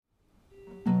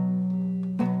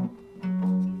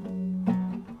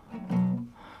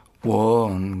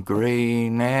one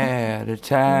grain at a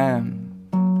time,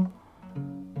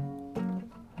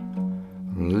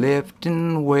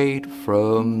 lifting weight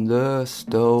from the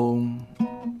stone,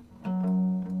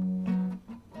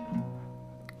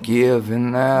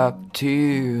 giving up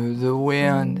to the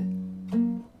wind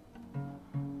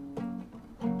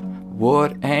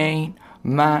what ain't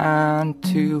mine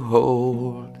to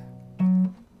hold.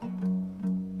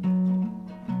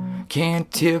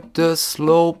 Can't tip the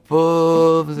slope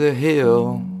of the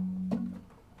hill,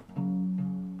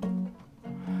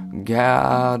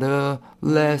 gotta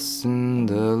lessen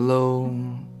the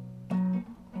load.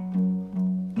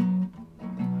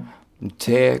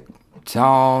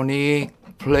 Tectonic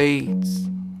plates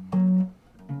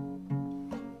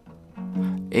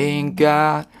ain't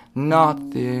got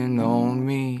nothing on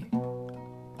me.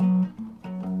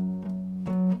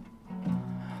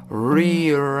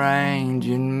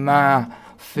 Rearranging my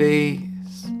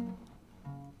face,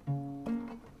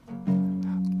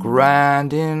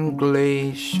 grinding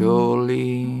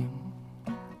glacially.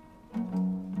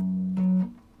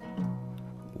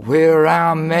 Where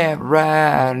I'm at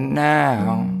right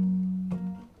now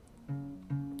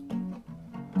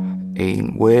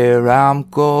ain't where I'm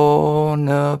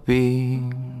gonna be.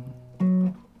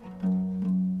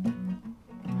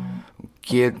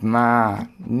 Get my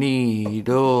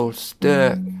needle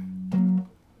stuck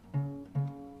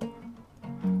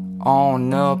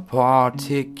on a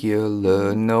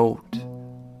particular note,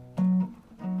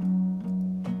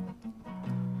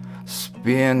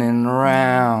 spinning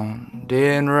round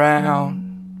and round,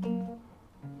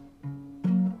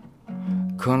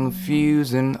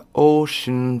 confusing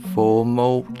ocean for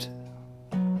moat.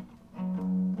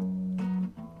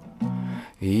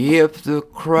 If the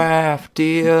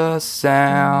craftiest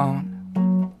sound,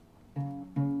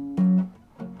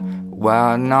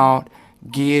 why not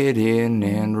get in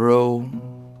and roll?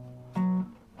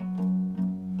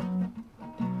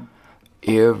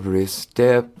 Every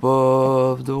step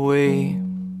of the way,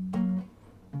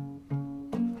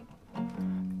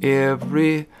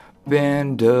 every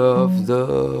bend of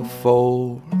the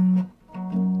fold,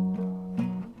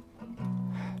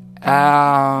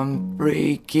 I'm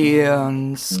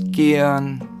breaking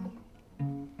skin,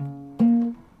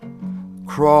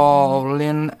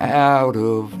 crawling out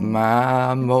of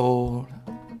my mold.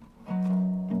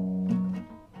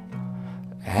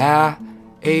 I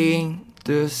ain't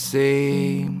the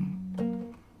same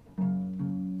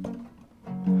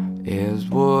as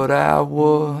what I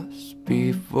was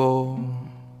before.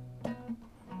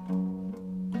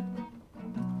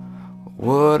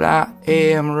 What I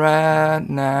am right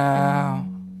now,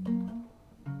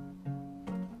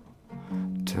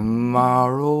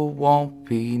 tomorrow won't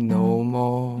be no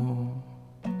more.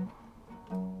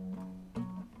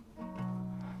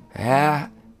 I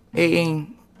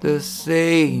ain't the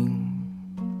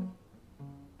same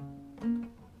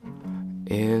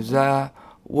as I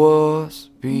was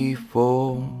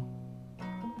before.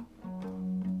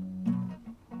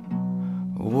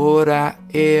 What I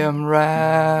am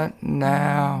right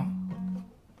now,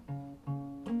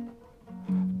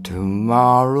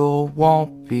 tomorrow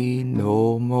won't be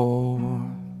no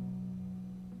more.